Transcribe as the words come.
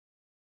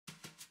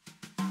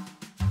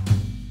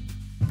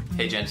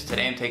Hey gents,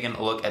 today I'm taking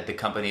a look at the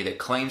company that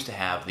claims to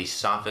have the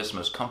softest,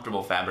 most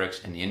comfortable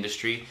fabrics in the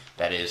industry,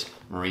 that is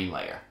Marine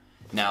Layer.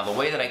 Now the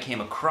way that I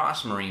came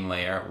across Marine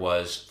Layer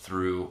was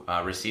through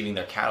receiving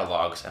their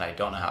catalogs, and I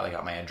don't know how they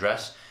got my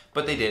address,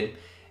 but they did.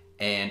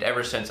 And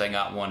ever since I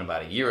got one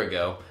about a year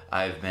ago,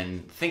 I've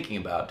been thinking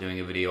about doing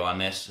a video on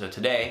this. So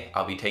today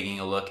I'll be taking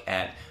a look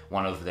at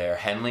one of their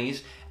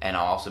Henleys, and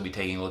I'll also be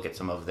taking a look at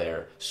some of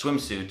their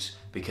swimsuits,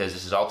 because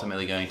this is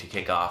ultimately going to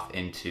kick off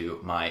into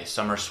my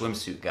summer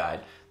swimsuit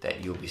guide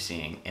that you'll be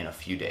seeing in a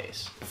few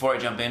days. Before I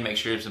jump in, make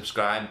sure to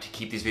subscribe to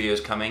keep these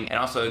videos coming, and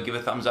also give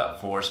a thumbs up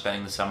for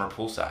spending the summer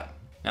poolside.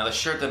 Now the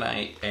shirt that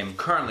I am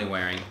currently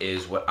wearing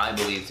is what I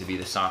believe to be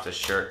the softest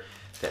shirt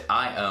that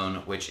I own,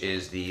 which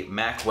is the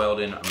Mack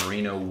Weldon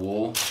Merino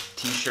Wool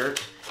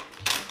t-shirt.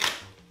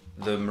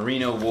 The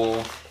merino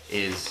wool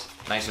is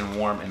nice and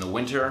warm in the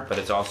winter, but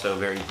it's also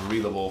very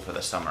breathable for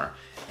the summer.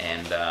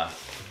 And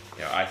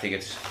you know, I think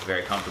it's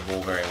very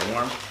comfortable, very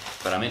warm,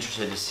 but I'm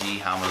interested to see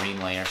how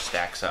Marine Layer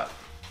stacks up.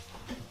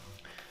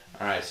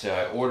 Alright, so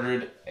I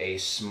ordered a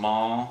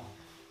small,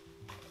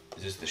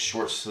 this is the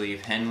short sleeve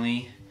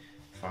Henley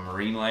from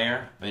Marine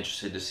Layer. I'm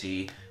interested to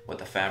see what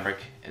the fabric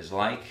is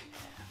like.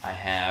 I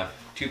have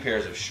two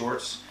pairs of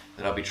shorts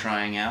that I'll be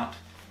trying out.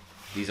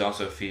 These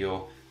also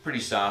feel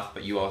pretty soft,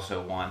 but you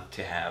also want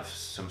to have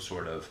some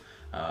sort of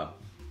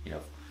you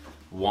know,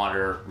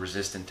 water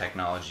resistant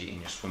technology in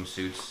your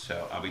swimsuits,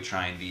 so I'll be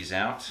trying these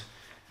out.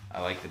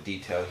 I like the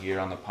detail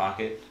here on the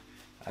pocket.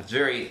 It's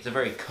a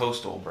very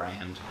coastal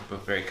brand, a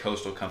very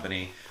coastal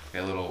company. We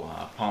got little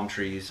palm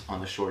trees on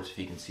the shorts, if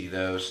you can see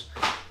those.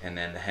 And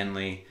then the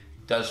Henley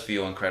does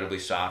feel incredibly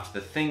soft.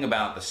 The thing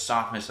about the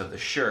softness of the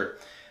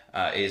shirt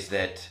is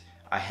that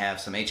I have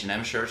some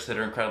H&M shirts that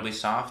are incredibly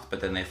soft, but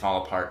then they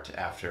fall apart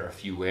after a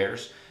few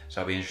wears.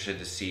 So I'll be interested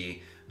to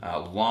see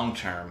long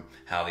term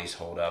how these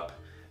hold up,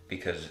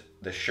 because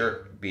the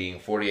shirt being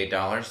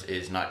 $48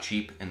 is not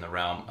cheap in the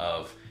realm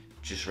of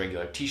just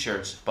regular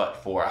t-shirts, but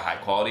for a high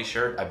quality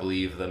shirt, I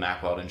believe the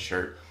Mack Weldon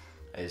shirt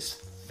is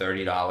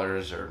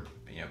 $30, or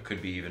you know,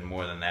 could be even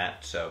more than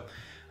that. So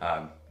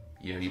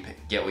you know, you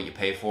get what you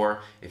pay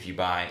for. If you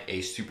buy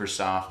a super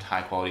soft,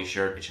 high quality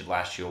shirt, it should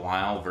last you a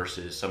while,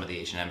 versus some of the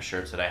H&M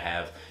shirts that I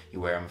have, you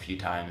wear them a few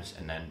times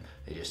and then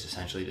they just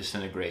essentially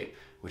disintegrate,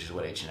 which is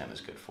what H&M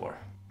is good for.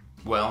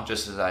 Well,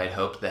 just as I had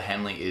hoped, the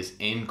Henley is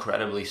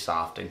incredibly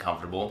soft and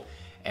comfortable.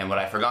 And what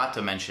I forgot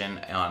to mention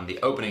on the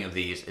opening of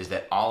these is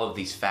that all of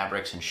these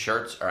fabrics and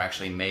shirts are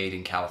actually made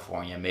in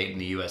California, made in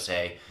the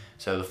USA.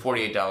 So the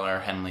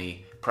 $48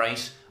 Henley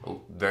price,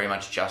 very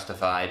much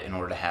justified in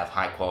order to have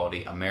high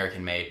quality,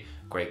 American made,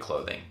 great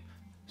clothing.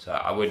 So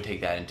I would take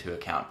that into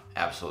account,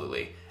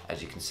 absolutely,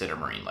 as you consider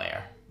Marine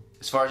Layer.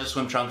 As far as the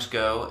swim trunks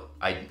go,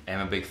 I am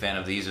a big fan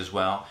of these as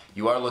well.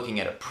 You are looking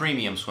at a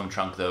premium swim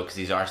trunk though, because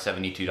these are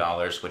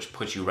 $72, which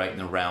puts you right in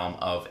the realm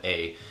of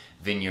a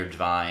Vineyard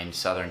Vine,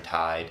 Southern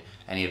Tide,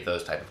 any of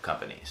those type of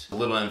companies. A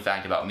little known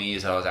fact about me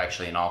is that I was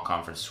actually an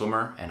all-conference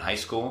swimmer in high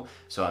school,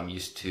 so I'm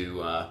used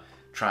to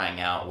trying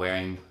out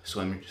wearing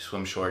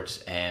swim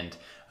shorts, and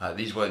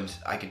these ones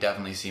I could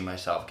definitely see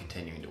myself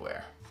continuing to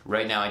wear.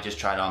 Right now I just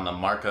tried on the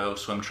Marco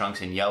swim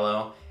trunks in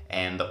yellow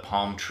and the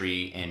palm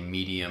tree in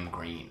medium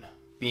green.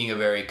 Being a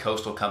very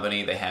coastal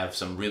company, they have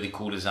some really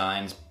cool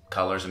designs,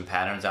 colors, and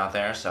patterns out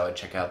there, so I'd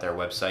check out their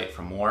website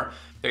for more.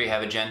 There you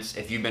have it, gents.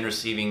 If you've been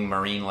receiving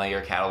Marine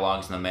Layer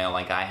catalogs in the mail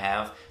like I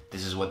have,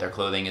 this is what their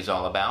clothing is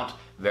all about.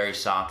 Very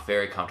soft,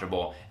 very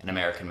comfortable, and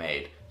American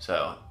made.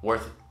 So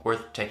worth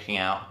checking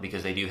out,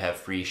 because they do have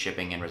free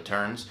shipping and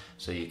returns,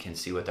 so you can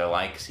see what they're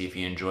like, see if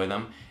you enjoy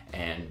them,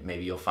 and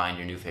maybe you'll find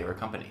your new favorite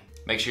company.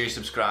 Make sure you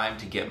subscribe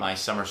to get my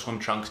summer swim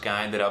trunks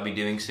guide that I'll be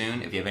doing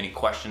soon. If you have any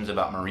questions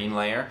about Marine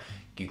Layer,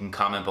 you can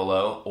comment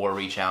below or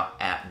reach out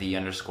at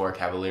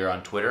 @the_Cavalier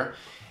on Twitter.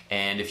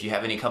 And if you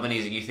have any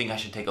companies that you think I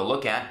should take a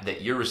look at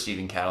that you're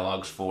receiving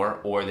catalogs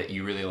for, or that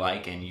you really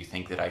like and you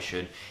think that I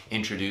should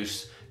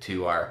introduce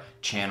to our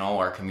channel,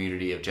 our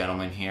community of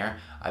gentlemen here,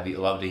 I'd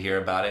love to hear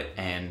about it,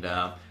 and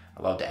I'd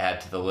love to add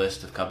to the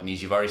list of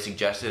companies you've already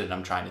suggested and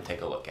I'm trying to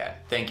take a look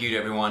at. Thank you to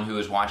everyone who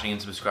is watching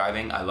and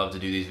subscribing. I love to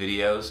do these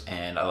videos,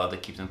 and I love to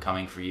keep them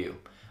coming for you.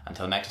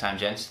 Until next time,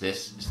 gents,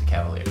 this is the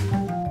Cavalier.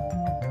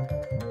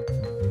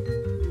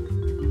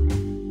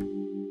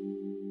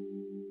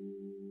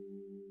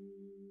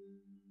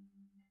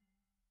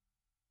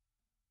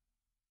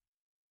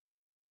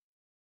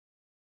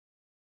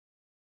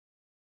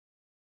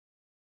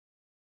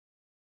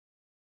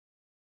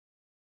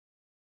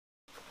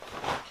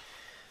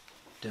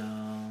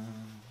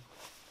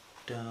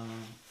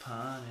 Don't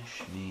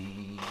punish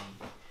me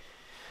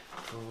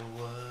for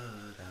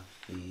what I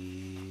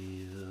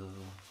feel.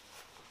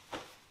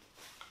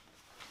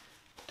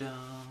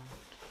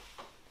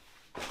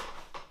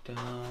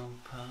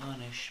 Don't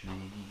punish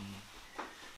me.